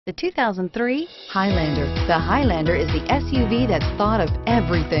The 2003 Highlander. The Highlander is the SUV that's thought of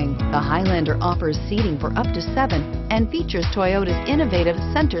everything. The Highlander offers seating for up to 7 and features Toyota's innovative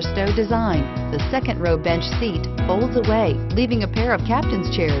center stow design. The second row bench seat folds away, leaving a pair of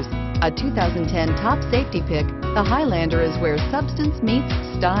captain's chairs. A 2010 top safety pick, the Highlander is where substance meets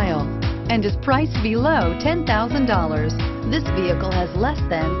style and is priced below $10,000. This vehicle has less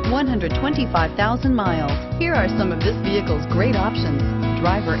than 125,000 miles. Here are some of this vehicle's great options: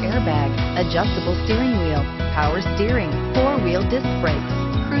 driver airbag, adjustable steering wheel, power steering, 4-wheel disc brakes,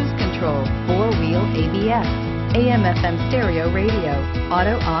 cruise control, 4-wheel ABS, AM/FM stereo radio,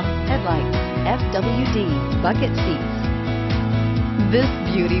 auto-off headlights, FWD, bucket seats. This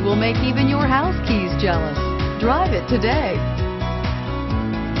beauty will make even your house keys jealous. Drive it today.